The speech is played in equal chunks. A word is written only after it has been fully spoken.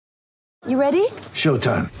You ready?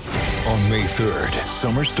 Showtime. On May 3rd,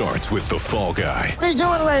 summer starts with The Fall Guy. Let's do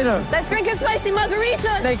it later. Let's drink a spicy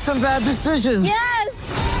margarita. Make some bad decisions.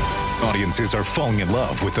 Yes! Audiences are falling in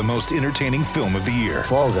love with the most entertaining film of the year.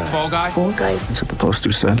 Fall Guy. Fall Guy? Fall Guy. That's what the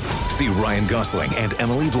poster said. See Ryan Gosling and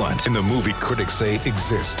Emily Blunt in the movie critics say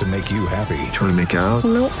exists to make you happy. Trying to make it out?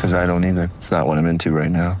 Nope. Because I don't either. It's not what I'm into right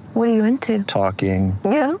now. What are you into? Talking.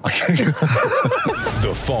 Yeah.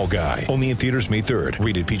 The Fall Guy. Only in theaters May 3rd.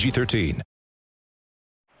 Rated PG-13.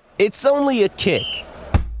 It's only a kick,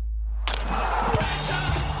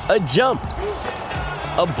 a jump,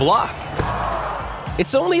 a block.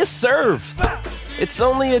 It's only a serve. It's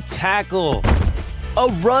only a tackle, a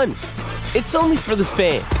run. It's only for the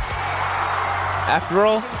fans. After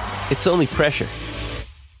all, it's only pressure.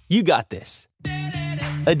 You got this.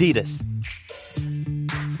 Adidas.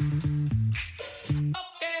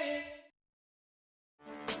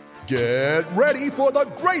 Get ready for the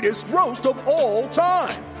greatest roast of all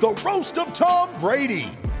time. The Roast of Tom Brady.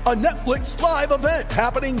 A Netflix live event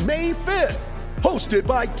happening May 5th. Hosted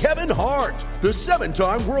by Kevin Hart. The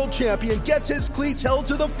 7-time world champion gets his cleats held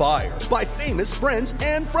to the fire by famous friends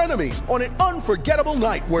and frenemies on an unforgettable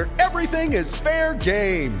night where everything is fair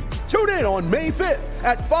game. Tune in on May 5th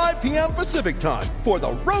at 5 p.m. Pacific time for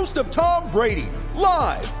the Roast of Tom Brady.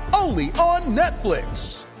 Live only on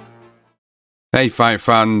Netflix. Hey fight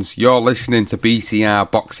fans, you're listening to BTR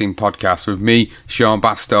Boxing Podcast with me, Sean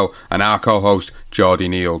Bastow, and our co-host, Geordie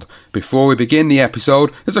Neild. Before we begin the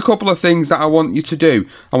episode, there's a couple of things that I want you to do.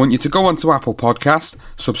 I want you to go onto Apple Podcast,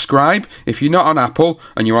 subscribe. If you're not on Apple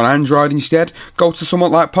and you're on Android instead, go to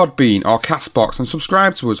someone like Podbean or Castbox and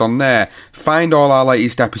subscribe to us on there. Find all our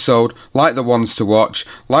latest episodes, like the ones to watch,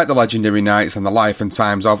 like the Legendary Nights and the Life and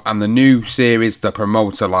Times of, and the new series, The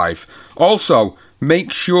Promoter Life. Also,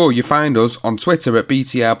 make sure you find us on Twitter at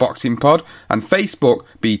BTR Boxing Pod and Facebook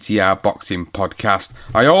BTR Boxing Podcast.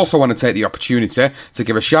 I also want to take the opportunity to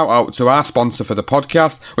give a shout out to our sponsor for the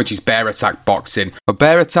podcast, which is Bear Attack Boxing.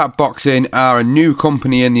 Bear Attack Boxing are a new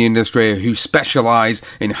company in the industry who specialise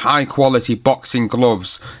in high quality boxing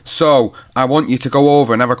gloves. So I want you to go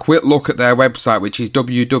over and have a quick look at their website, which is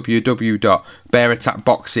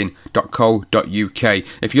www.bearattackboxing.co.uk.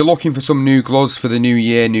 If you're looking for some new gloves for the new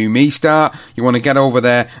year, new me start, you want to get over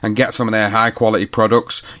there and get some of their high quality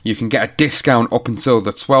products. You can get a discount up until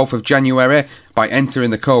the 12th of January by entering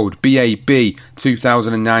the code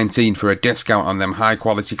BAB2019 for a discount on them high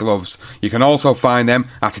quality gloves. You can also find them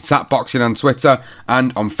at Attack Boxing on Twitter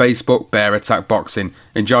and on Facebook, Bear Attack Boxing.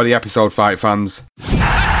 Enjoy the episode, fight fans.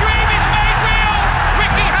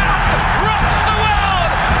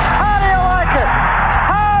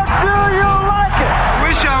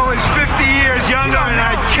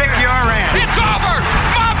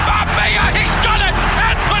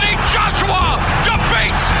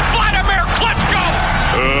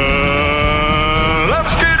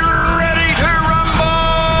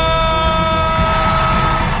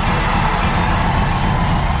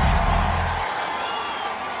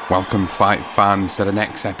 Welcome fight fans to the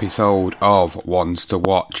next episode of Ones to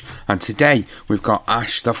Watch, and today we've got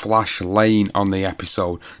Ash the Flash Lane on the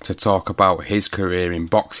episode to talk about his career in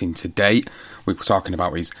boxing to date. We're talking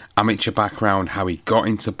about his amateur background, how he got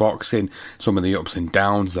into boxing, some of the ups and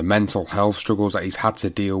downs, the mental health struggles that he's had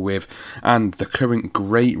to deal with, and the current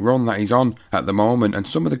great run that he's on at the moment, and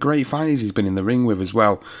some of the great fighters he's been in the ring with as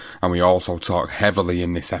well. And we also talk heavily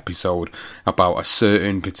in this episode about a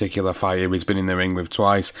certain particular fighter he's been in the ring with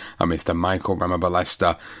twice, and Mr. Michael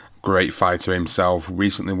Ramabalesta, great fighter himself,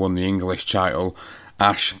 recently won the English title.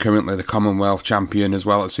 Ash, currently the Commonwealth champion as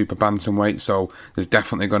well at Super Bantamweight, so there's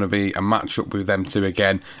definitely going to be a match-up with them two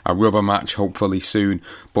again, a rubber match hopefully soon.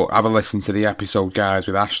 But have a listen to the episode, guys,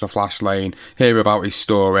 with Ash the Flash Lane, hear about his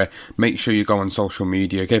story, make sure you go on social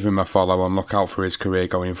media, give him a follow and look out for his career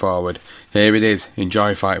going forward. Here it is,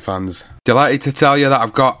 enjoy fight fans. Delighted to tell you that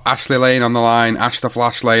I've got Ashley Lane on the line. Ash the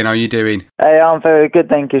Flash Lane, how are you doing? Hey, I'm very good,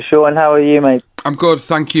 thank you, Sean. How are you, mate? I'm good,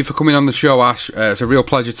 thank you for coming on the show, Ash. It's a real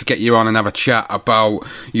pleasure to get you on and have a chat about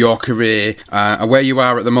your career, where you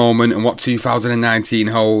are at the moment and what 2019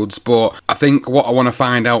 holds. But I think what I want to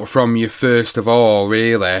find out from you first of all,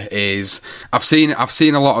 really, is I've seen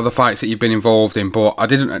a lot of the fights that you've been involved in, but I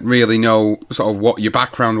didn't really know sort of what your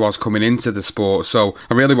background was coming into the sport. So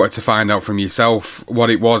I really wanted to find out from yourself what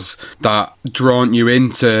it was that drawn you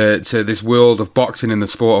into this world of boxing and the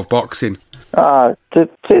sport of boxing. To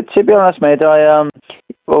be honest, mate,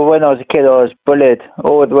 when I was a kid, I was bullied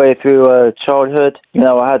all the way through childhood. You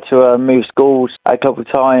know, I had to move schools a couple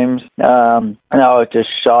of times, and I was just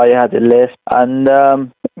shy. I had to lift, and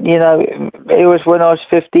you know, it was when I was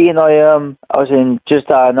 15. I was in just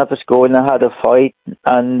another school and I had a fight,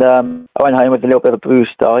 and I went home with a little bit of a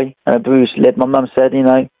bruised eye and a bruised lip. My mum said, you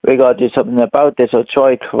know, we got to do something about this. I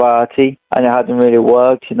tried karate and it hadn't really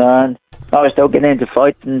worked, you know, and I was still getting into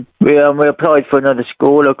fighting. We applied for another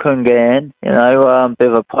school. I couldn't get in, you know, bit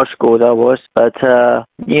of a posh school that was. But,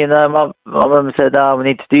 you know, my mum said, we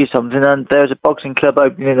need to do something. And there was a boxing club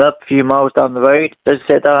opening up a few miles down the road. They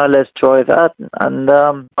said, let's try that. And,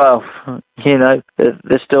 well, you know,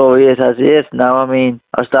 the story is as it is now. I mean,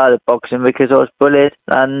 I started boxing because I was bullied,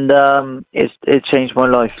 and it changed my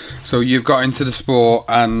life. So you've got into the sport,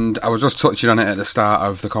 and I was just touching on it at the start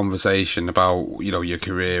of the conversation about, you know, your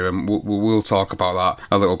career, and we'll talk about that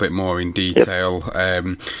a little bit more in detail.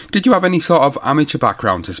 Yep. Did you have any sort of amateur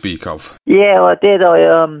background to speak of? Yeah, I did.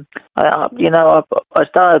 I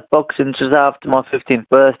started boxing just after my 15th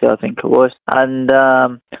birthday, I think it was, and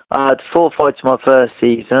I had 4 fights my first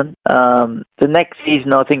season. The next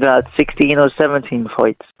season, I think I had 16 or 17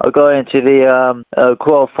 fights. I got into the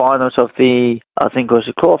quarterfinals of the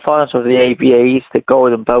ABAs, the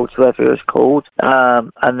Golden Belts, whatever it was called.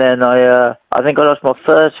 And then I think I lost my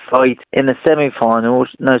first fight in the semi-finals.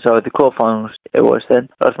 No, sorry, the quarterfinals. It was then.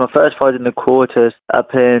 I lost my first fight in the quarters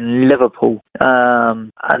up in Liverpool.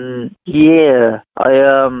 And yeah, I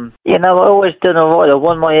always done alright. I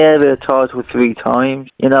won my area title 3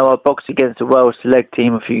 times. You know, I boxed against the Wales select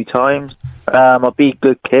team a few times. I beat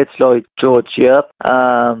good kids like George Yup.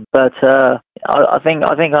 But I think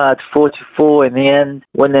I had 44 in the end,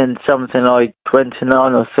 winning something like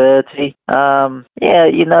 29 or 30. Yeah,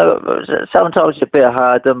 you know, sometimes you're a bit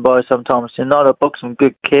hard done by, sometimes you're not. I boxed some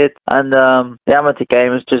good kids, and the amateur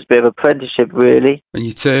game is just a bit of apprenticeship, really. And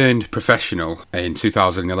you turned professional in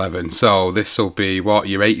 2011, so this will be, what,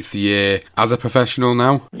 your 8th year as a professional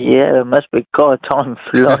now? Yeah, it must be. God, time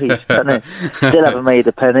flies, doesn't it? Still haven't made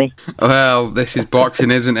a penny. Well, this is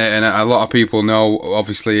boxing, isn't it? And a lot of people know,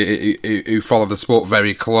 obviously, who follow the sport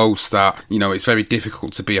very close, that, you know, it's very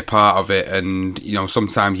difficult to be a part of it, and, you know,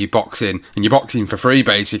 sometimes you're boxing for free,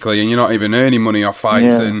 basically, and you're not even earning money off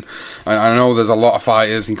fights. Yeah. And I know there's a lot of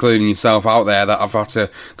fighters, including yourself, out there that have had to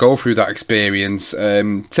go through that experience.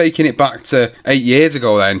 Taking it back to 8 years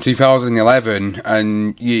ago then, 2011,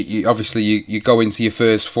 and you obviously you go into your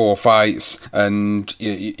first 4 fights, and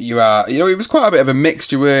you are, you know, it was quite a bit of a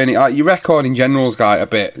mixture, weren't it? Your record in general's got a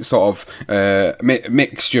bit sort of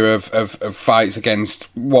mixture of fights against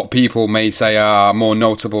what people may say are more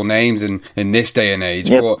notable names in this day and age.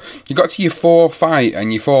 Yep. But you got to your 4th fight,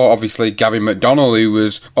 and you fought obviously Gavin McDonnell, who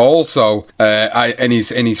was also in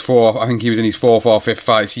his 4th, I think he was in his 4th or 5th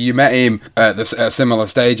fight. So you met him at a similar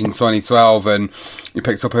stage in 2012, and you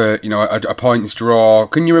picked up a points draw.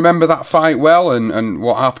 Can you remember that fight well, and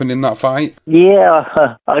what happened in that fight?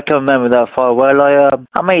 Yeah, I can remember that fight well.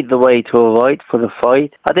 I made the way to a right for the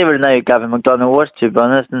fight. I didn't really know who Gavin McDonnell was, to be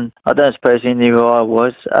honest, and I don't suppose he knew who I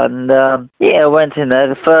was. And yeah, I went in there.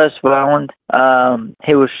 The first round,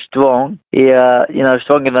 he was strong. He,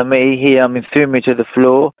 stronger than me. He threw me to the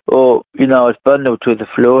floor, or, you know, I was bundled to the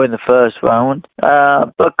floor in the first round.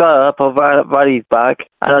 But got up, I rallied back,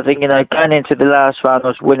 and I think, you know, going into the last round, I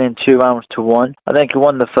was winning 2-1. I think he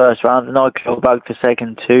won the first round, and I clawed back the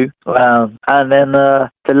second 2. And then the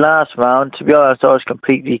last round, to be honest, I was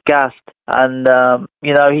completely gassed. And,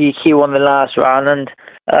 you know, he won the last round, and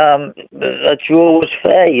the draw was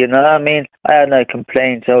fair, you know. I mean, I had no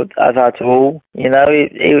complaints at all. You know,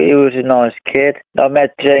 he was a nice kid. I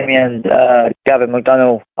met Jamie and Gavin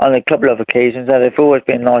McDonnell on a couple of occasions, and they've always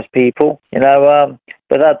been nice people, you know.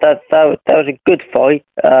 But that was a good fight.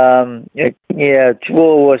 Yeah,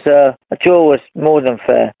 draw was more than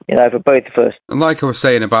fair, you know, for both of us. And like I was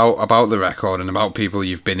saying about the record and about people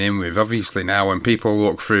you've been in with, obviously now when people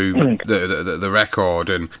look through the record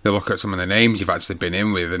and they look at some of the names you've actually been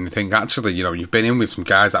in with, and they think, actually, you know, you've been in with some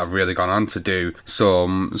guys that have really gone on to do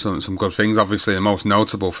some good things. Obviously, the most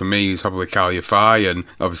notable for me is probably Kal Yafai, and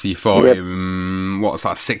obviously you fought him, what's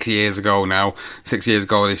that, 6 years ago now? 6 years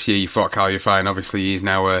ago this year you fought Kal Yafai, and obviously he's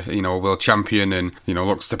now a world champion, and, you know,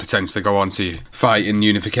 looks to potentially go on to fight in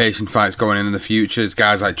unification fights going in the future. There's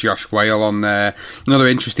guys like Josh Whale on there. Another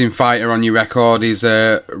interesting fighter on your record is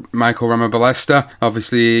Michael Ramabalesta.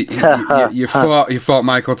 Obviously you fought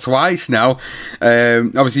Michael twice now.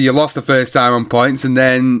 Obviously you lost the first time on points, and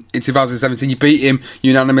then in 2017 you beat him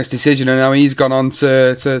unanimous decision, and now he's gone on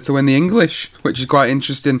to win the English, which is quite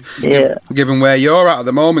interesting, given where you're at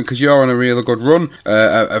the moment, because you're on a really good run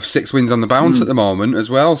of 6 wins on the bounce at the moment as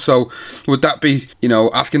well. So would that be, you know,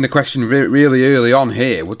 asking the question really early on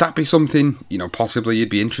here. Would that be something, possibly you'd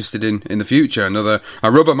be interested in the future?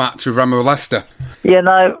 A rubber match with Rambo Lester? You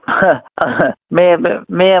know,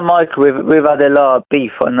 me and Michael, we've had a lot of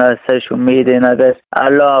beef on social media, and there's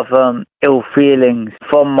a lot of ill feelings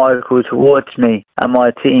from Michael towards me and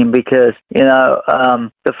my team because,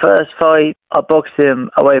 the first fight, I boxed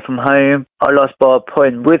him away from home. I lost by a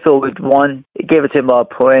point. We thought we'd won. He gave it to him by a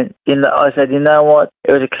point. I said, you know what?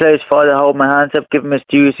 It was a close fight. I hold my hands up, give him his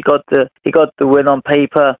dues. He got the win on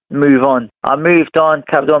paper. Move on. I moved on,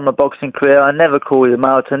 carried on my boxing career. I never called him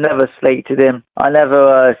out. I never slated him. I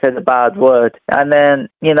never said a bad word. And then,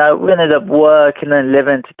 we ended up working and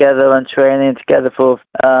living together and training together for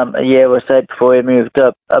a year or so before he moved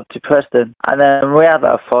up to Preston. And then we had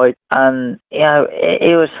that fight, and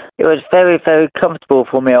it was very, very comfortable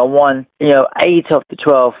for me. I won 8 of the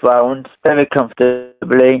 12 rounds very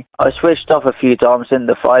comfortably. I switched off a few times in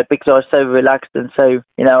the fight because I was so relaxed and so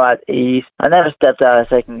at ease. I never stepped out of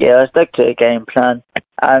second gear. I stuck to a game plan,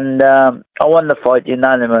 and I won the fight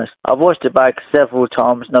unanimous. I've watched it back several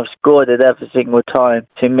times, and I've scored it every single time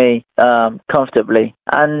to me comfortably.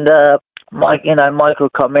 And Michael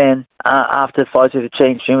come in after the fight with the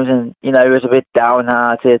change rooms, and he was a bit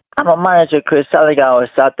downhearted. And my manager, Chris Saligar, was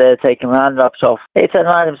sat there taking my hand wraps off. He turned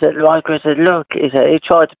around and said, Michael, he said, look, he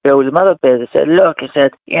tried to build him up a bit. He said, look, he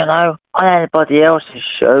said, on anybody else's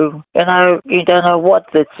show, you don't know what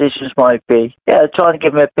the decisions might be. Yeah, trying to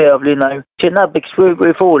give him a bit of, because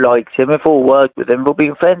we've all liked him, we've all worked with him, we've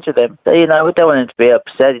been friends with him. So, we don't want him to be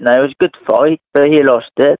upset, it was a good fight, but he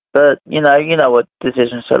lost it. But, you know what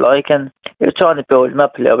decisions are like, and he was trying to build him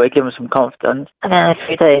up a little bit, give him some confidence. And then a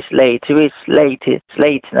few days later, he's slating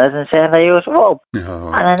us and saying that he was robbed.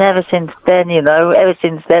 Oh. And then ever since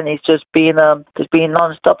then, he's just been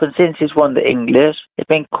non-stop. And since he's won the English, he's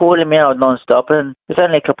been calling me out non-stop. And it was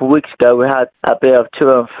only a couple of weeks ago we had a bit of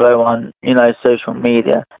to and fro on, social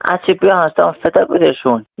media. And to be honest, I'm fed up with this,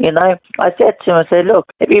 Sean. I said to him, I said, look,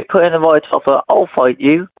 if you put in the right offer, I'll fight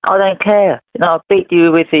you. I don't care. I beat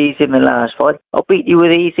you with ease in the last fight. I'll beat you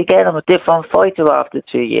with ease again. I'm a different fighter after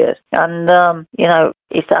 2 years. And,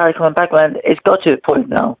 he started coming back, and it's got to a point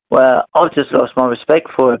now where I've just lost my respect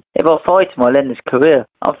for him. If I fight him, I'll end his career.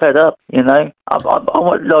 I'm fed up, I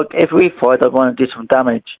want, if we fight, I want to do some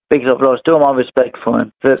damage because I've lost all my respect for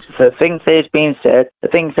him. For things that has been said, the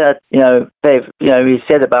things that, he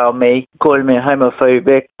said about me, calling me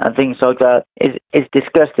homophobic and things like that is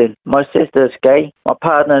disgusting. My sister's gay. My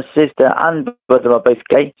partner's sister and brother are both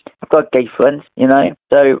gay. I've got gay friends,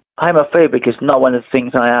 So homophobic is not one of the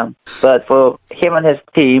things I am. But for him and his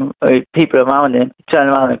team, people around him, turn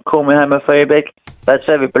around and call me homophobic, that's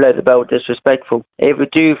very below the belt disrespectful. If we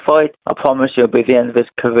do fight, I promise it'll be the end of his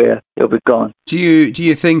career. He'll be gone. Do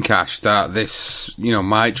you think, Ash, that this,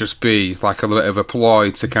 might just be like a bit of a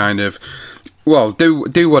ploy to kind of,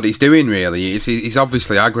 do what he's doing, really? He's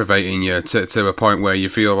obviously aggravating you to a point where you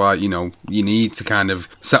feel like, you need to kind of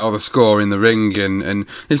settle the score in the ring. And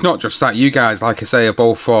it's not just that. You guys, like I say, have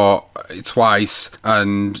both fought twice,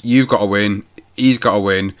 and you've got to win. He's got to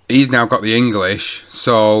win. He's now got the English.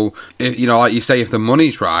 So, like you say, if the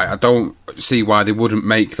money's right, I don't see why they wouldn't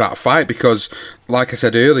make that fight because, like I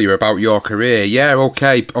said earlier about your career, yeah,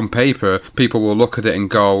 okay, on paper, people will look at it and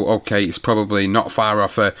go, okay, it's probably not far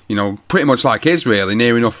off a, pretty much like his, really,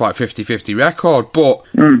 near enough like 50-50 record, but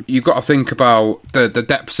you've got to think about the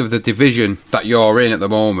depths of the division that you're in at the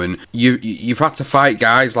moment. You've had to fight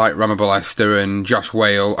guys like Rambo Lester and Josh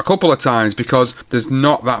Whale a couple of times because there's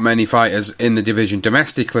not that many fighters in the division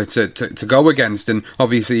domestically to go against, and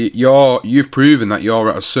obviously you've proven that you're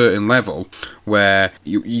at a certain level where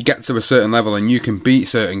you get to a certain level and you can beat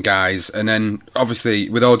certain guys, and then obviously,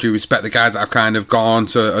 with all due respect, the guys that have kind of gone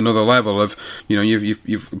to another level of,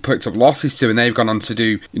 you've picked up losses to, and they've gone on to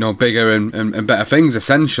do, bigger and better things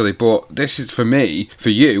essentially. But this is, for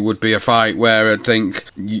you, would be a fight where I think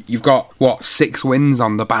you've got 6 wins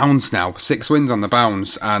on the bounce now, 6 wins on the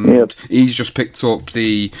bounce, and he's just picked up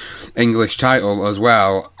the English title as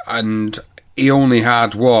well, and he only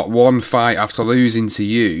had, one fight after losing to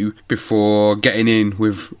you before getting in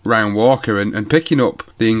with Ryan Walker and picking up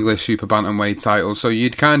the English Super Bantamweight title. So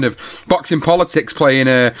you'd kind of, boxing politics playing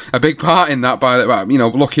a big part in that by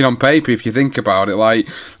looking on paper, if you think about it. Like,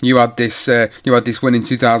 you had this win in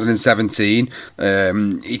 2017,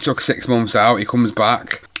 he took 6 months out, he comes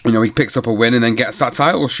back, he picks up a win and then gets that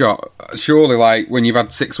title shot. Surely, like, when you've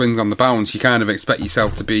had 6 wins on the bounce, you kind of expect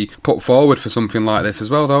yourself to be put forward for something like this as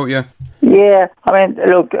well, don't you? Yeah, I mean,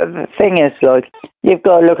 look, the thing is, like, you've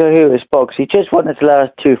got to look at who has boxed. He just won his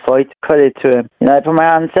last 2 fights. Credit to him. From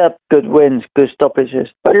hands up, good wins, good stoppages.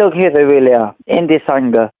 But look who they really are. Indy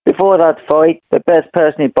Sanger. Before that fight, the best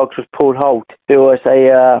person he boxed was Paul Holt, who was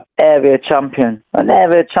a area champion. An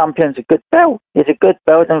area champion's a good belt. It's a good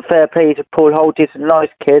belt, and fair play to Paul Holt. He's a nice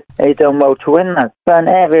kid, and he's done well to win that. But an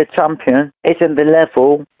area champion isn't the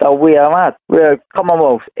level that we are at. We're a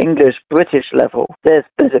Commonwealth, English, British level. There's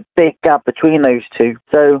a big gap between those two.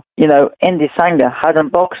 So, Indy Sanger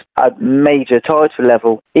hadn't boxed at major title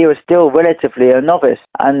level. He was still relatively a novice,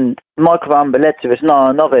 and Michael Ramboleta is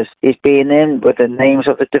not a novice. He's been in with the names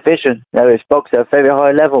of the division. He's boxed at a very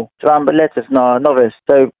high level. So Ramboleta's not a novice.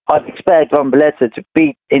 So I'd expect Ramboleta to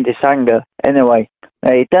beat Indy Sanger anyway.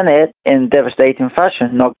 He done it in devastating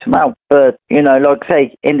fashion, knocked him out. But, like I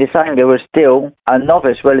say, Indy Sanger was still a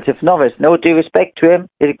novice, relative novice. No due respect to him,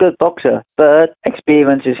 he's a good boxer. But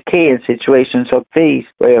experience is key in situations like these,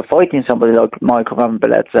 where you're fighting somebody like Michael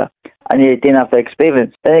Ramboleta, and you didn't have the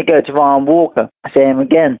experience. Then you go to Ryan Walker. Same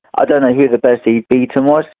again. I don't know who the best he beat him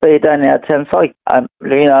was, but he only had 10 fights.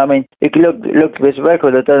 You can look at his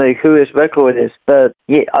record. I don't know who his record is, but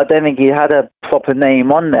I don't think he had a proper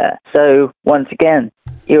name on there. So, once again,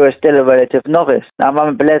 he was still a relative novice. Now,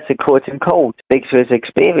 Ramboleta caught him cold because of his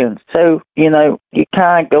experience. So, you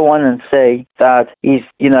can't go on and say that he's,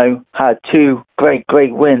 had 2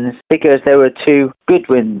 great wins because there were 2 good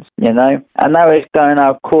wins, And now he's going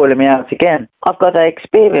out calling me out again. I've got that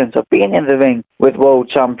experience. I've been in the ring with world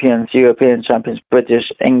champions, European champions,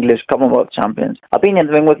 British, English, Commonwealth champions. I've been in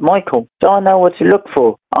the ring with Michael, so I know what to look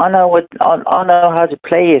for. I know how to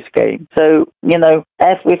play his game. So,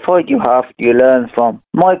 every fight you have, you learn from.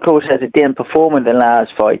 Michael says he didn't perform in the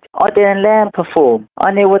last fight. I didn't let him perform.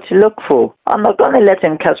 I knew what to look for. I'm not going to let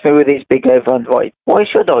him catch me with these big overhand fights. Why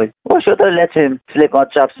should I? Why should I let him slip my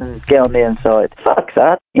chops and get on the inside? Fuck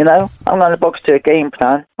that. I'm going to box to a game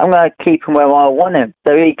plan. I'm going to keep him where I want him,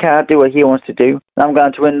 so he can't do what he wants to do. I'm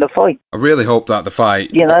going to win the fight. I really hope that the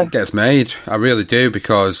fight gets made. I really do,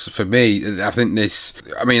 because for me, I think this.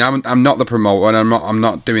 I'm not the promoter, and I'm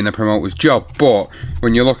not doing the promoter's job. But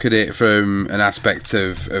when you look at it from an aspect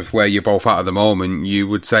of where you're both at the moment, you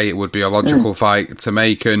would say it would be a logical fight to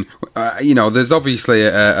make. And there's obviously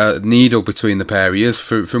a needle between the pair of you,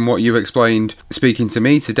 from what you've explained speaking to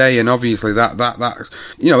me today, and obviously that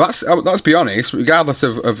let's be honest, regardless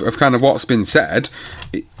of kind of what's been said,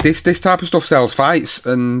 this type of stuff sells fights,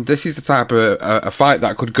 and this is the type of a fight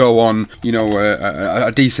that could go on,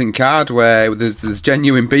 a decent card where there's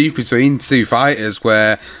genuine beef between 2 fighters,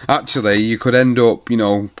 where actually you could end up,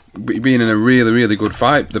 being in a really, really good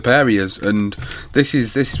fight, the pair of yous. And this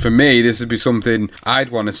is for me, this would be something I'd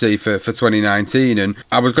want to see for 2019. And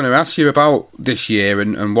I was going to ask you about this year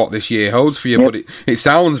and what this year holds for you, but it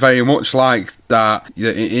sounds very much like that.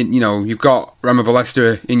 You've got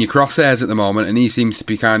Ramboleta in your crosshairs at the moment, and he seems to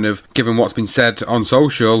be kind of, given what's been said on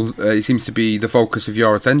social, he seems to be the focus of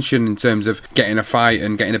your attention in terms of getting a fight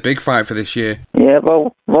and getting a big fight for this year. Yeah,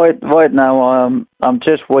 well, right now I'm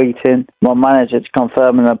just waiting my manager to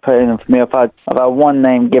confirm an opinion for me. I've had one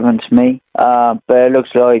name given to me, but it looks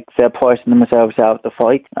like they're pricing themselves out of the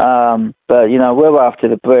fight. But we're after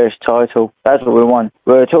the British title. That's what we want.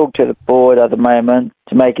 We're talking to the board at the moment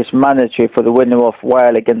to make it mandatory for the winner of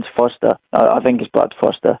Wales against Foster. I think it's Brad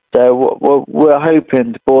Foster. So we're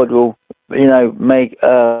hoping the board will, make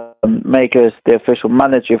us the official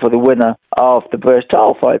manager for the winner of the British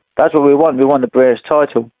title fight. That's what we want. We want the British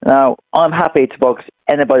title. Now, I'm happy to box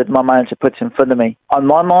anybody that my manager puts in front of me. On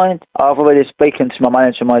my mind, I've already spoken to my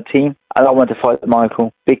manager and my team, and I want to fight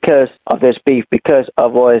Michael because of this beef, because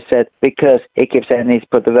of what I said, because he keeps saying he needs to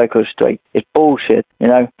put the record straight. It's bullshit,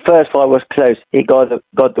 First fight was close. He got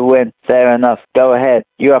the win. Fair enough. Go ahead.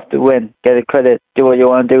 You have to win. Get the credit. Do what you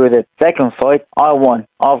want to do with it. Second fight, I won.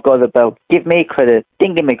 I've got the belt. Give me credit.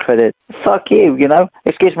 Didn't give me credit. Fuck you,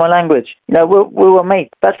 Excuse my language. We were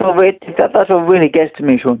mates. That's what really gets to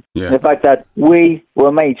me, Sean. Yeah. The fact that we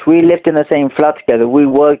were mates. We lived in the same flat together. We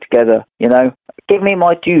worked together, Give me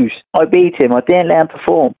my dues. I beat him. I didn't let him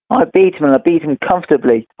perform. I beat him, and I beat him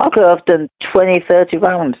comfortably. I could have done 20, 30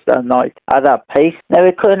 rounds that night at that pace. No,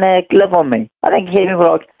 he couldn't lay a glove on me. I think he hit me with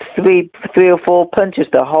like three or four punches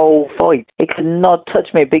the whole fight. He could not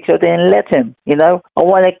touch me because I didn't let him, I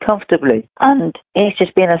won it comfortably. And he's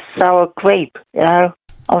just been a sour grape, I'm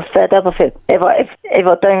fed up of it. If I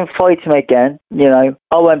don't fight him again,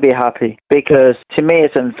 I won't be happy, because to me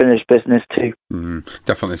it's unfinished business too.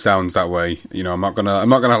 Definitely sounds that way. You know, I'm not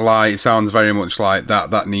gonna lie. It sounds very much like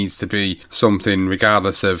that needs to be something,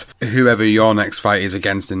 regardless of whoever your next fight is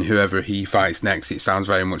against and whoever he fights next. It sounds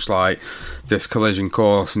very much like this collision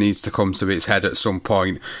course needs to come to its head at some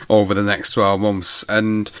point over the next 12 months.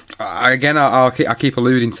 And again, I keep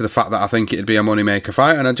alluding to the fact that I think it'd be a moneymaker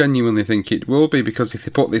fight, and I genuinely think it will be, because if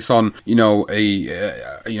they put this on,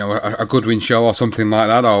 a Goodwin show or something like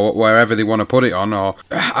that, or wherever they want to put it on, or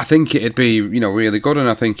I think it'd be really good, and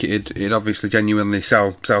I think it'd obviously genuinely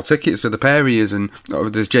sell tickets for the pair of years, and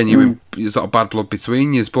there's genuine sort of bad blood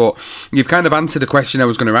between you. But you've kind of answered the question I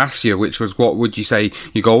was going to ask you, which was, what would you say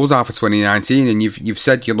your goals are for 2019? And you've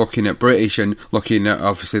said you're looking at British and looking at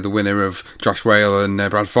obviously the winner of Josh Wale and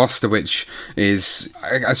Brad Foster, which is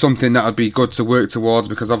something that would be good to work towards,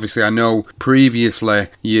 because obviously I know previously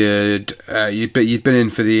you'd been in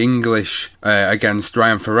for the English against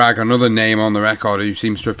Ryan Farag, another name on the record who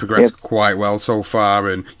seems to have progressed quite well so far,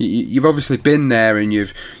 and you've obviously been there and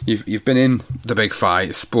you've been in the big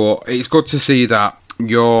fights. But it's good to see that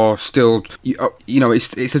you're still,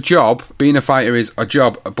 it's a job. Being a fighter is a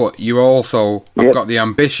job, but you also have got the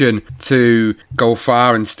ambition to go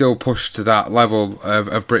far and still push to that level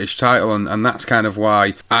of British title, and that's kind of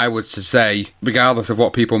why I would say, regardless of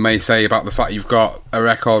what people may say about the fact you've got a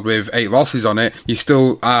record with 8 losses on it, you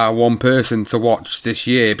still are one person to watch this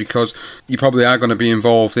year, because you probably are going to be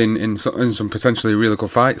involved in some potentially really good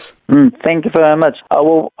fights. Thank you very much. I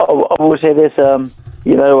will say this,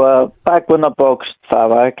 back when I boxed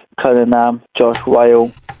Farag, Cunningham, Josh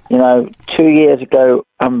Wale, 2 years ago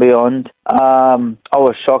and beyond, I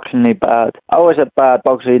was shockingly bad. I was a bad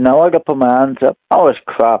boxer, I could put my hands up. I was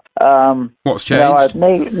crap. What's changed? I had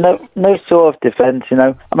no sort of defence,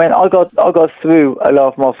 I got through a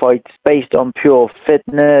lot of my fights based on pure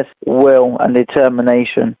fitness, will and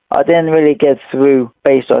determination. I didn't really get through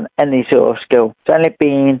based on any sort of skill. It's only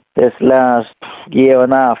been this last year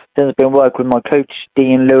and a half since I've been working with my coach,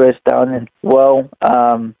 Dean Lewis, down in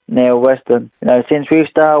near Western. Since we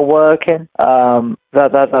started working,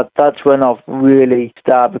 that's when I've really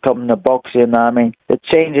started becoming a boxer. The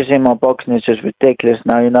changes in my boxing is just ridiculous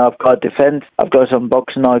now. I've got defense, I've got some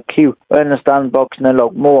boxing IQ, I understand boxing a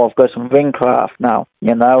lot more, I've got some ring craft now.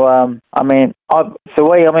 The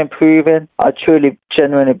way I'm improving, I truly,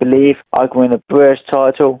 genuinely believe I can win a British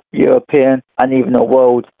title, European, and even a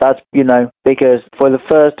world. That's, because for the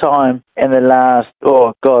first time in the last,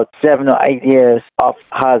 7 or 8 years, I've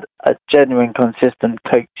had a genuine, consistent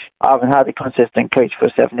coach. I haven't had a consistent coach for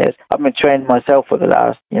 7 years. I've been training myself for the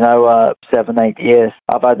last, 7, 8 years.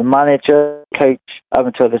 I've had a manager, coach, up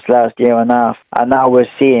until this last year and a half, and now we're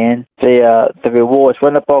seeing the rewards.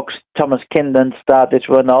 When the box Thomas Kindon started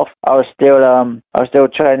to run off, I was still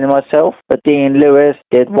training myself, but Dean Lewis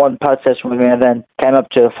did one pad session with me and then came up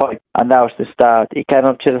to the fight, and that was the start. He came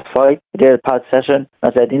up to the fight, we did a pad session.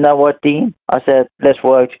 I said, "You know what, Dean?" I said, "Let's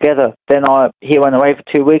work together." Then he went away for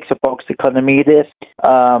 2 weeks. I boxed Economides.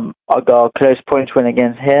 I got a close point win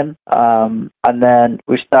against him, and then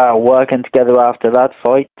we started working together after that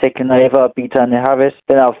fight, taking over, beat Andy Harris.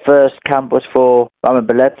 Then our first camp was for Roman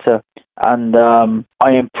Beletsa. And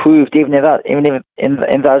I improved even in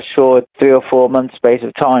that short 3 or 4 month space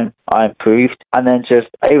of time. I improved, and then just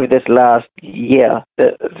over this last year,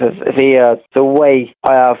 the way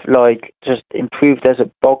I have just improved as a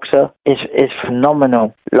boxer is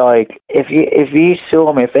phenomenal. If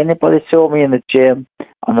anybody saw me in the gym,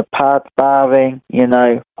 on the pad, sparring,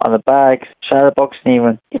 on the bags, shadow boxing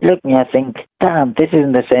even, you'd look at me and think, damn, this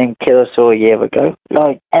isn't the same kid I saw a year ago.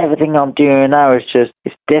 Everything I'm doing now is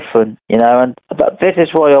different, and this is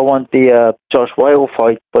why I want the Josh Wale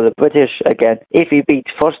fight for the British again. If he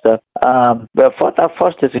beats Foster, but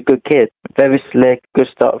Foster's a good kid, very slick,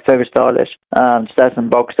 very stylish,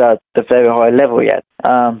 hasn't boxed at the very high level yet.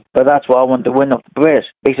 But that's why I want the win of the British,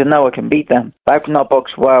 because I know I can beat them. I could not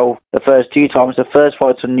box well the first 2 times. The first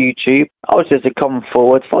fight's on YouTube, I was just a come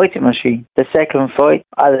forward fighting machine. The second fight,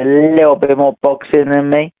 I had a little bit more boxing in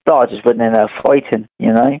me, but I just went in there fighting,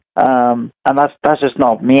 and that's just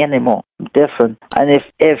not me anymore. I'm different. And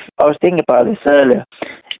if I was thinking about this earlier,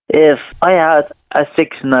 if I had a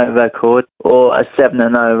 6-0 record or a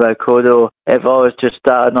 7-0 record, or if I was just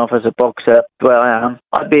starting off as a boxer where I am,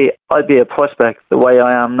 I'd be a prospect the way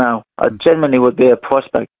I am now. I genuinely would be a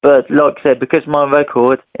prospect. But like I said, because my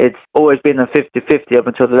record, it's always been a 50-50 up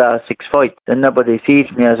until the last 6 fights, and nobody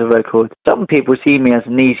sees me as a record. Some people see me as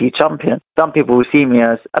an easy champion. Some people will see me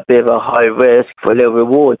as a bit of a high risk for a little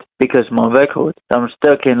reward because of my record. I'm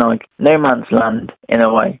stuck in no man's land in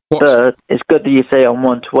a way. But it's good that you say I'm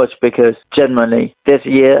one to watch, because generally this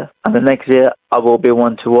year And the next year, I will be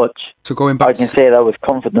one to watch. So going back, I can say that with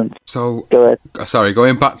confidence. So go ahead. Sorry,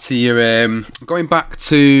 going back to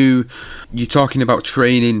you talking about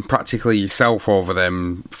training practically yourself over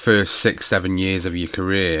them first 6-7 years of your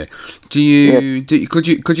career.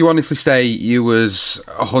 Could you honestly say you was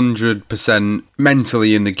 100%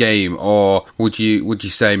 mentally in the game, or would you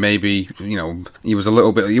say maybe he was a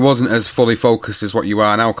little bit, he wasn't as fully focused as what you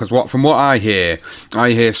are now? Because from what I hear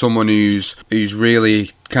someone who's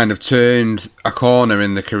really kind of turned a corner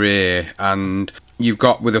in the career, and you've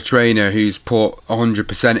got with a trainer who's put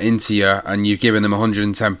 100% into you and you've given them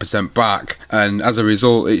 110% back, and as a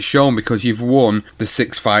result it's shown because you've won the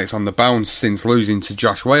 6 fights on the bounce since losing to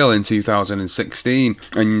Josh Whale in 2016,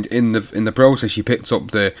 and in the process you picked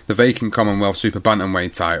up the vacant Commonwealth Super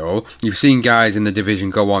Bantamweight title. You've seen guys in the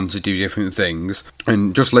division go on to do different things,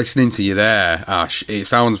 and just listening to you there, Ash, it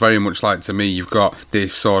sounds very much like to me you've got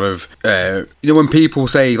this sort of when people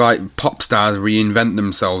say like pop stars reinvent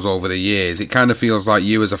themselves over the years, it kind of feels like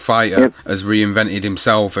you as a fighter has reinvented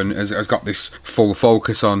himself and has got this full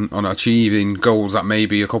focus on achieving goals that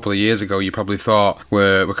maybe a couple of years ago you probably thought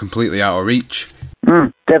were completely out of reach.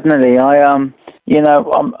 Definitely. I've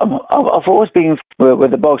always been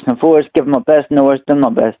with the boxing. I've always given my best and always done my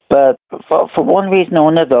best. But for one reason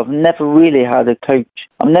or another, I've never really had a coach.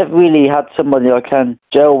 I've never really had somebody I can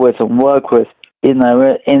gel with and work with, in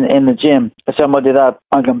the gym. Somebody that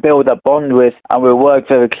I can build a bond with and we'll work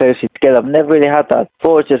very closely together. I've never really had that. I've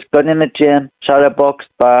always just gone in the gym, shadow box,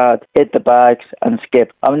 bad, hit the bags and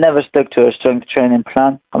skip. I've never stuck to a strength training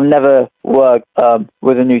plan. I've never worked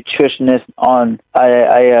with a nutritionist on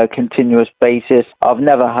a continuous basis. I've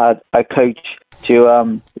never had a coach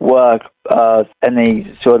to work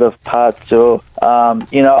any sort of pads or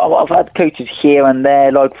I've had coaches here and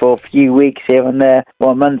there, like for a few weeks here and there,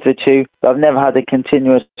 or a month or two, but I've never had a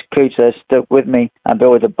continuous coach that stuck with me and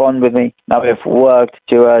built a bond with me. Now we've worked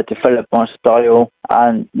to develop my style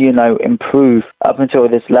and improve up until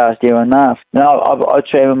this last year and a half. Now I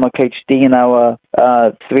train with my coach Dean now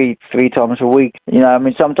three times a week.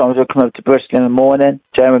 Sometimes I'll come up to Bristol in the morning,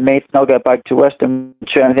 train with me, and I'll go back to Western,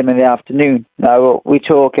 train with him in the afternoon. Now we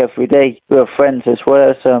talk every day. We're friends as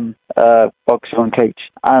well as boxer and coach,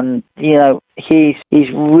 and he's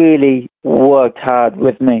really worked hard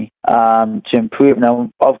with me to improve.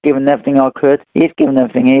 Now I've given everything I could. He's given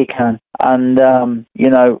everything he can, and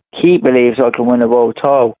he believes I can win a world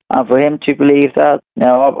title. And for him to believe that,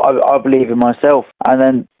 I believe in myself. And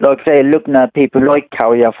then, like I say, looking at people like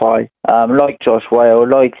Cowie Yafai, like Josh Whale,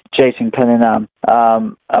 like Jason Cunningham,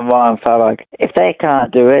 and Ryan Farag, if they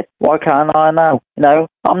can't do it, why can't I now?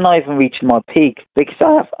 I'm not even reaching my peak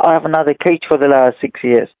because I haven't had a coach for the last 6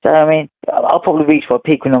 years. So, I'll probably reach my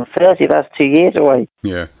peak when I'm 30. That's 2 years away.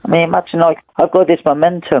 Yeah. Imagine, I've got this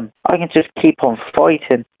momentum. I can just keep on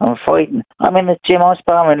fighting. I'm in the gym, I'm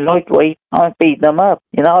sparring lightweight. I'm beating them up.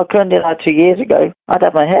 I couldn't do that 2 years ago. I'd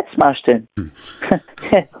have my head smashed in.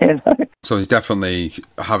 So he's definitely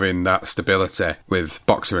having that stability with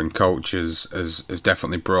boxer and coach has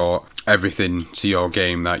definitely brought everything to your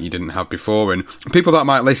game that you didn't have before. And people that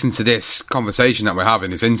might listen to this conversation that we're having,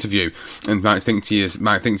 this interview, and might think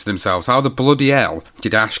to themselves, how the bloody hell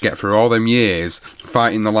did Ash get through all them years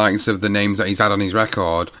fighting the likes of the names that he's had on his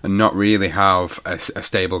record and not really have a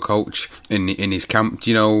stable coach in his camp?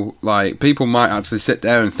 People might actually sit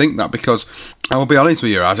there and think that, because I will be honest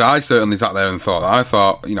with you, Ash, I certainly sat there and thought,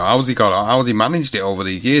 how's he managed it over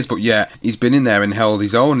these years? But yeah, he's been in there and held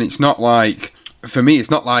his own. It's not like, for me,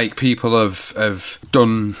 it's not like people have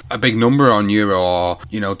done a big number on you or,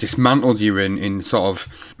 dismantled you in sort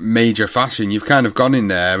of major fashion. You've kind of gone in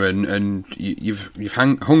there and you've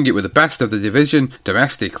hung it with the best of the division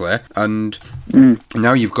domestically, and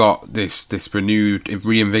now you've got this renewed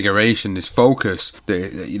reinvigoration, this focus.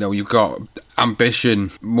 You've got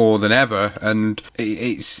ambition more than ever, and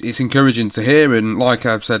it's encouraging to hear. And like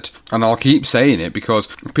I've said, and I'll keep saying it, because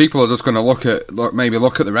people are just going to look at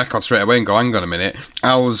the record straight away and go, hang on a minute,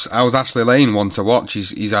 how's Ashley Lane one to watch?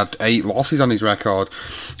 He's had 8 losses on his record.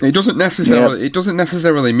 It doesn't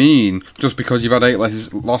necessarily mean just because you've had 8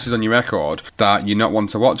 losses on your record that you're not one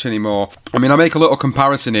to watch anymore. I make a little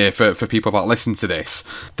comparison here for people that listen to this,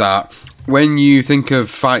 that when you think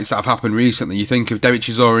of fights that have happened recently, you think of Derek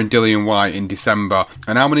Chisora and Dillian Whyte in December,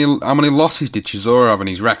 and how many losses did Chisora have on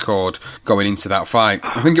his record going into that fight?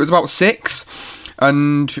 I think it was about 6.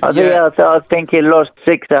 And I think he lost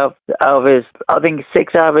 6 out of his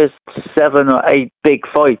 7 or 8 big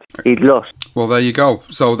fights he'd lost. Well, there you go.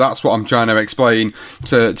 So that's what I'm trying to explain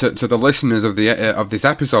to the listeners of this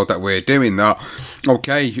episode that we're doing. That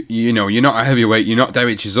okay, you know, you're not a heavyweight, you're not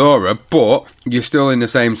Derek Chisora, but you're still in the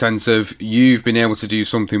same sense of you've been able to do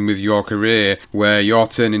something with your career where you're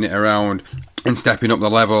turning it around and stepping up the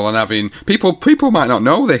level and having people might not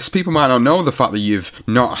know this. People might not know the fact that you've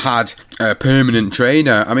not had a permanent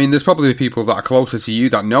trainer. I mean, there's probably people that are closer to you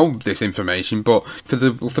that know this information, but for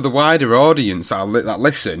the wider audience that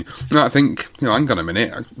listen, I think, you know, hang on a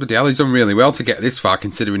minute, bloody hell, he's done really well to get this far,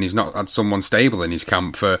 considering he's not had someone stable in his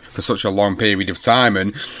camp for such a long period of time.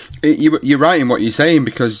 And you're right in what you're saying,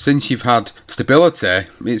 because since you've had stability,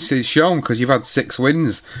 it's shown, because you've had 6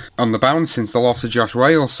 wins on the bounce since the loss of Josh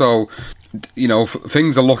Wales. So, you know,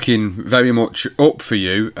 things are looking very much up for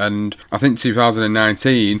you, and I think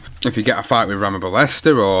 2019, if you get a fight with Ramabel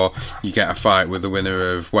Lester, or you get a fight with the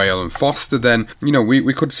winner of Whale and Foster, then, you know,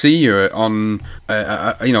 we could see you on,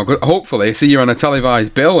 you know, hopefully see you on a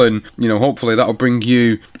televised bill, and, you know, hopefully that'll bring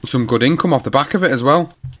you some good income off the back of it as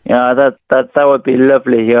well. Yeah, that would be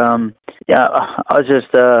lovely. Yeah,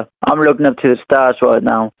 I'm looking up to the stars right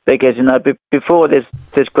now, because, you know, before this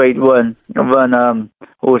great run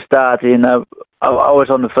all started, you know, I was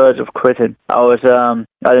on the verge of quitting. I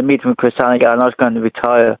had a meeting with Chris Hannigan, and I was going to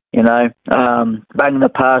retire, you know. Back in the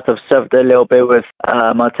past, I've suffered a little bit with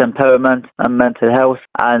my temperament and mental health,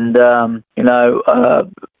 and,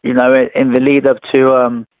 in the lead up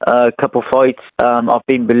to a couple fights, I've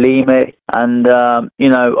been bulimic, and, you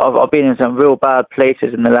know, I've been in some real bad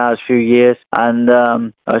places in the last few years, and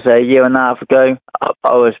I say a year and a half ago,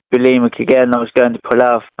 I was bulimic again. I was going to pull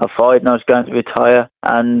out a fight, and I was going to retire,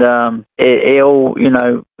 and it all, you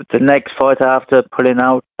know, the next fight after pulling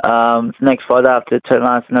out, the next fight after turning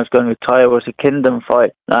around and I was going to retire was a Kingdom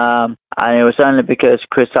fight. And it was only because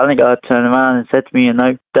Chris Hannigan turned around and said to me, you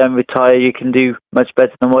know, don't retire, you can do much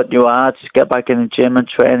better than what you are, just get back in the gym and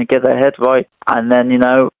train and get that head right. And then, you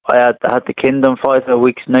know, I had the Kingdom fight at a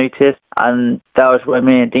week's notice, and that was when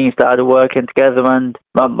me and Dean started working together, and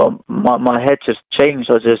my head just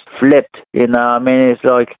changed. I just flipped, you know. I mean, it's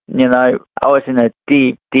like, you know, I was in a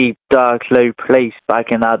deep, dark, low place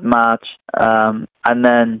back in that match, and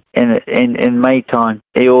then in May time,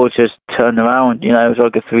 it all just turned around. You know, it was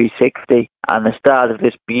like a 360, and the start of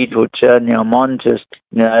this beautiful journey I'm on, just,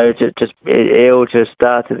 you know, it all just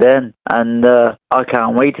started then, and I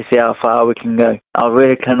can't wait to see how far we can go. I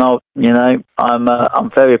really cannot, you know.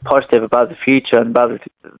 I'm very positive about the future and about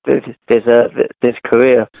this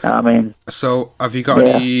career. I mean, so have you got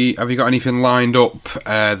anything lined up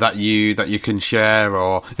that you can share,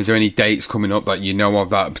 or is there any dates coming up that you know of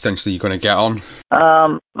that potentially you're going to get on?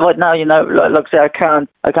 Right now, you know, like I say,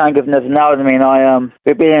 I can't give nothing out. I mean,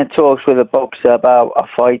 we've been in talks with a boxer about a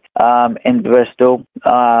fight in Bristol.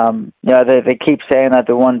 You know, they keep saying that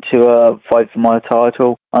they want to fight for my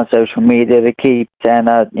title on social media. They keep saying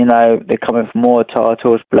that, you know, they're coming for more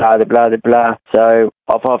titles, blah, blah, blah, blah. So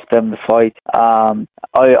I've offered them the fight.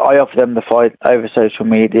 I offered them the fight over social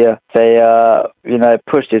media. They, you know,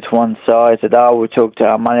 pushed it to one side, said, "Oh, we'll talk to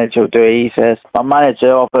our manager, we'll do it." He says, my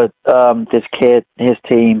manager offered this kid, his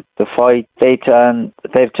team, the fight. They've turned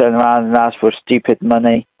around and asked for stupid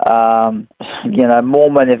money. You know, more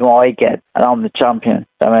money than what I get, and I'm the champion.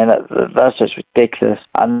 I mean, that's just ridiculous.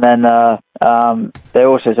 And then they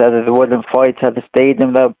also said that they wouldn't fight at the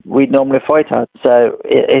stadium that we normally fight at. So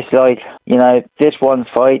it's like, you know, this one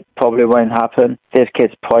fight probably won't happen. This kid's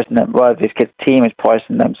this kid's team is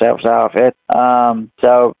pricing themselves out of it.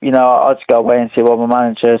 So, you know, I'll just go away and see what my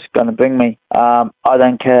manager's going to bring me. I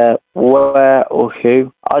don't care where or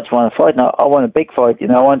who. I just want to fight. Now, I want a big fight. You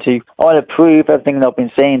know, I want to prove everything that I've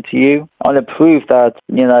been saying to you. I want to prove that,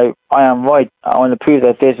 you know, I am right. I want to prove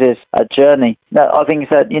that this is a journey. Now, I think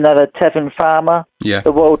that, you know, that Tevin Farmer,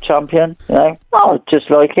 the world champion, you know, just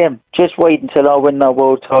like him. Just wait until I win that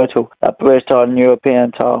world title, that British title and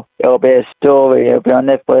European title. It'll be a story. It'll be on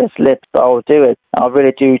everybody's lips, but I'll do it. I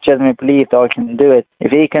really do genuinely believe that I can do it.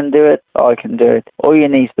 If he can do it, I can do it. All you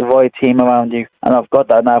need is the right team around you. And I've got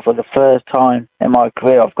that now for the first time in my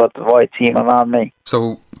career. I've got the right team around me.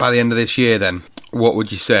 So by the end of this year then, what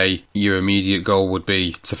would you say your immediate goal would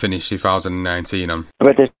be to finish 2019 on?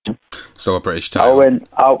 British. So a British title.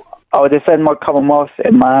 I'll defend my Commonwealth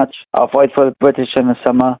in March. I'll fight for the British in the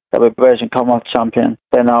summer. I'll be British and Commonwealth champion.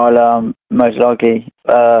 Then I'll most likely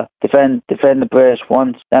defend the British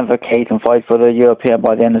once, then vacate and fight for the European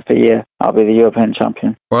by the end of the year. I'll be the European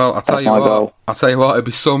champion. Well, I'll tell you what, it'd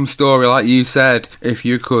be some story, like you said, if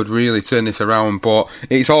you could really turn this around. But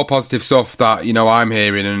it's all positive stuff that, you know, I'm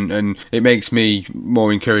hearing, and it makes me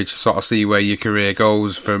more encouraged to sort of see where your career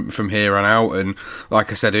goes from here on out. And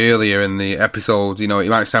like I said earlier in the episode, you know, it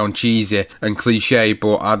might sound cheesy and cliche,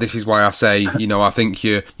 but this is why I say, you know, I think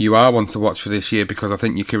you are one to watch for this year, because I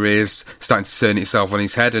think your career's starting to turn itself on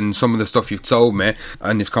its head. And some of the stuff you've told me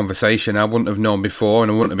in this conversation, I wouldn't have known before,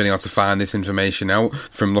 and I wouldn't have been able to find this information out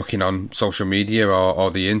from looking on social media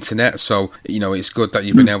or the internet. So, you know, it's good that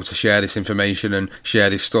you've been able to share this information and share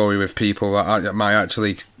this story with people that might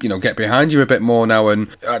actually, you know, get behind you a bit more now and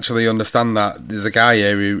actually understand that there's a guy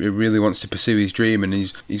here who really wants to pursue his dream, and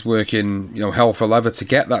he's working, you know, hell for leather to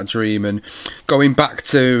get that dream. And going back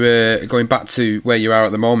to where you are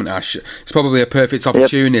at the moment, Ash, it's probably a perfect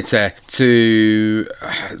opportunity to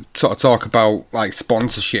sort of talk about like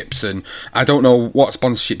sponsorships. And I don't know what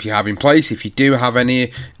sponsorships you have in place. If you do have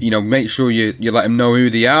any, you know, make sure you let them know who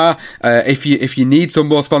they are. If you need some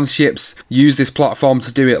more sponsorships, use this platform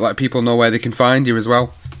to do it. Let people know where they can find you as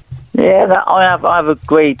well. Yeah, I have a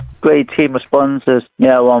great team of sponsors, you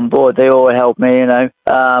know, on board. They all help me, you know.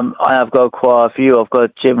 I have got quite a few. I've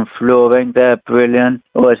got Jim Flooring, they're brilliant,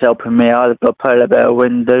 always helping me out. I've got Polar Bear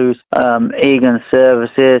Windows, Egan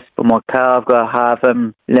Services for my car. I've got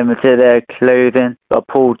Harvem Limited Air Clothing, got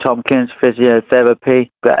Paul Tompkins Physiotherapy,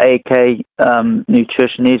 got AK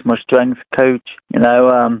Nutrition, he's my strength coach, you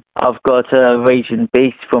know. I've got Raging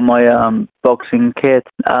Beast for my boxing kit.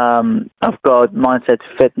 I've got Mindset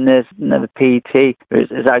Fitness, the PT,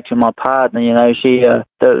 is actually my partner, you know. She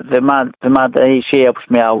the man that she helps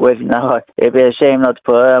me out with, you know. It'd be a shame not to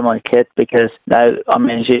put her in my kit, because, you know, I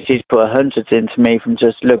mean, she's put hundreds into me from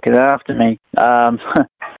just looking after me,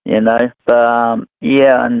 you know. But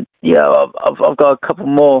yeah, and yeah, I've got a couple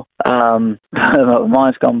more.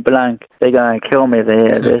 Mine's gone blank. They're going to kill me if they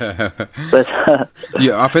hear this. But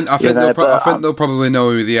yeah, I think they'll probably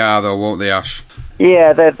know who they are, though, won't they, Ash?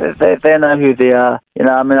 Yeah, they know who they are. You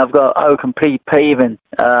know, I mean, I've got Complete Paving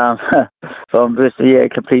from Bristol. Yeah,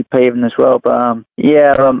 Complete Paving as well. But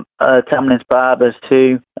Tamlin's Barbers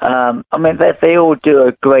too. I mean, they all do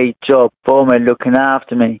a great job for me, looking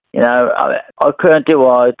after me. You know, I couldn't do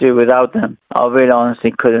what I do without them. I really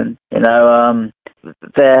honestly couldn't. You know,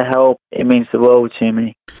 their help, it means the world to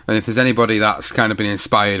me. And if there's anybody that's kind of been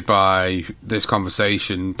inspired by this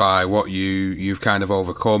conversation, by what you've kind of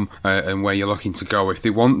overcome and where you're looking to go, if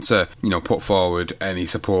they want to, you know, put forward any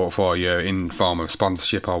support for you in form of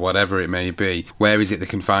sponsorship or whatever it may be, where is it they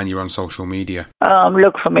can find you on social media?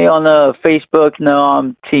 Look for me on Facebook. No,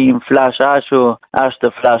 I'm Team Flash Ash, or Ash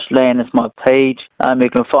the Flash Lane is my page. You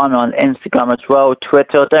can find me on Instagram as well,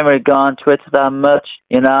 Twitter. I don't really go on Twitter that much.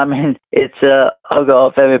 You know, I mean, it's I've got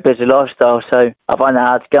a very busy lifestyle, so I find it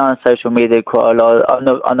hard to go on social media quite a lot.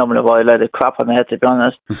 I normally write a load of crap on there, to be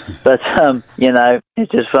honest. But, you know,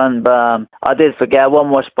 it's just fun. But I did forget one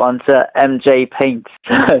more sponsor, MJ Paints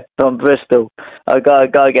from Bristol. I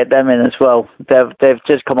got to get them in as well. They've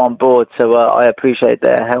just come on board, so I appreciate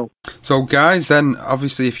their help. So, guys, then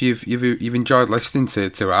obviously, if you've enjoyed listening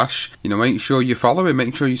to Ash, you know, make sure you follow him,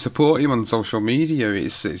 make sure you support him on social media.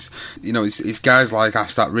 It's you know, it's guys like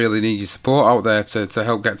Ash that really need your support out there to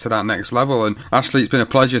help get to that next level. And Ashley, it's been a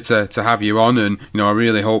pleasure to have you on, and you know, I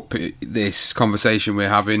really hope this conversation we're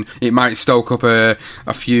having, it might stoke up a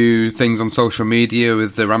few things on social media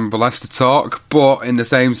with the Ramble Leicester talk, but in the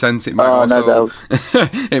same sense, it might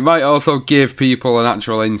it might also give people an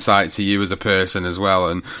actual insight to you as a person as well,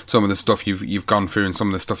 and some of the stuff you've gone through and some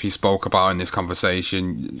of the stuff you spoke about in this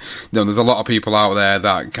conversation. You know, there's a lot of people out there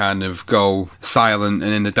that kind of go silent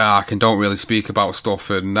and in the dark and don't really speak about stuff,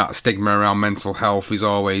 and that stigma around mental health is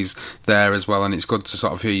always there as well, and it's good to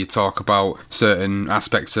sort of hear you talk about certain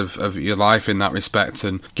aspects of your life in that respect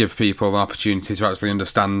and give people an opportunity to actually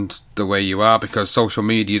understand the way you are, because social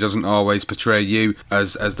media doesn't always portray you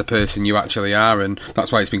as the person you actually are, and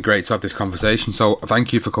that's why it's been great to have this conversation. So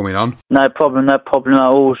thank you for coming on. No problem at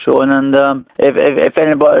all, Sean. And if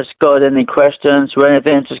anybody's got any questions or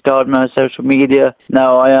anything, just go on my social media.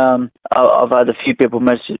 No, I've had a few people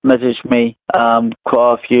message me,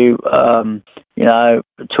 quite a few,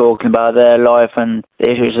 talking about their life and the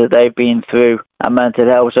issues that they've been through and mental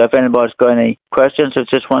health. So if anybody's got any questions or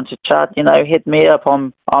just wants to chat, hit me up.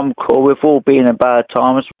 I'm cool. We've all been at bad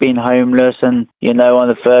times, been homeless and, on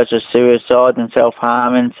the verge of suicide and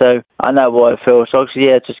self-harming. So I know what it feels like. So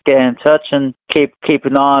yeah, just get in touch and keep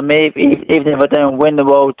an eye on me. Even if I don't win the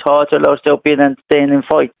world title, I'll still be an entertaining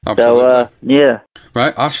fight. Absolutely. So, yeah.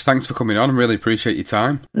 Right, Ash, thanks for coming on. Really appreciate your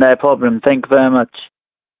time. No problem. Thank you very much.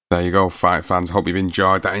 There you go, fight fans. Hope you've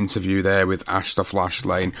enjoyed that interview there with Ash the Flash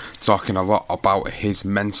Lane, talking a lot about his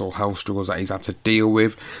mental health struggles that he's had to deal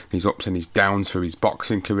with, his ups and his downs through his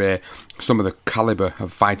boxing career, some of the calibre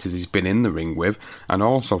of fighters he's been in the ring with, and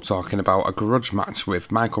also talking about a grudge match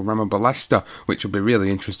with Michael Ramon-Balesta, which will be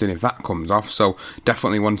really interesting if that comes off. So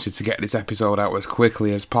definitely wanted to get this episode out as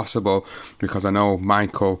quickly as possible, because I know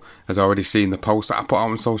Michael has already seen the post that I put out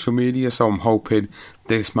on social media, so I'm hoping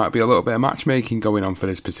this might be a little bit of matchmaking going on for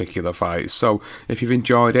this particular fight. So if you've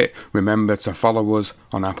enjoyed it, remember to follow us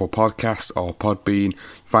on Apple Podcasts or Podbean.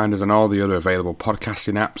 Find us on all the other available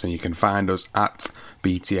podcasting apps, and you can find us at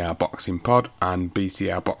BTR Boxing Pod and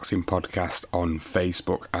BTR Boxing Podcast on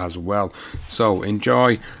Facebook as well. So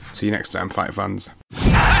enjoy. See you next time, fight fans. The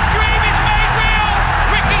dream is made real.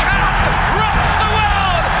 Ricky Hatton rocks the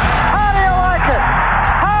world. How do you like it?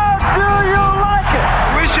 How do you like it?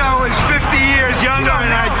 I wish I was 50 years younger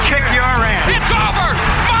and I'd kick your ass. It's over.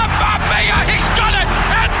 Mamma mia, he's done it.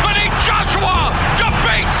 Anthony Joshua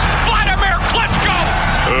defeats Vladimir Klitschko.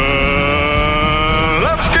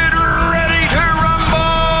 Let's get ready to rumble.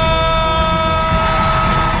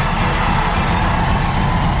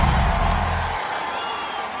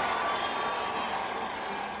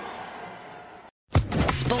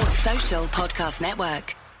 Sports Social Podcast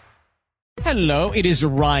Network. Hello, it is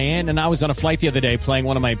Ryan, and I was on a flight the other day playing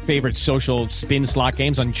one of my favorite social spin slot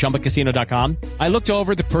games on ChumbaCasino.com. I looked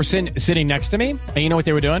over at the person sitting next to me, and you know what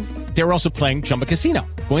they were doing? They were also playing Chumba Casino.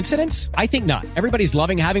 Coincidence? I think not. Everybody's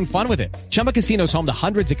loving having fun with it. Chumba Casino is home to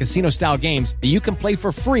hundreds of casino-style games that you can play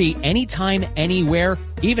for free anytime, anywhere,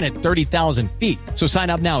 even at 30,000 feet. So sign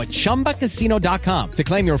up now at ChumbaCasino.com to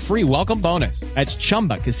claim your free welcome bonus. That's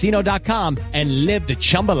ChumbaCasino.com and live the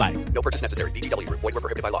Chumba life. No purchase necessary. VGW. Void where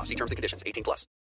prohibited by law. See terms and conditions. 18+.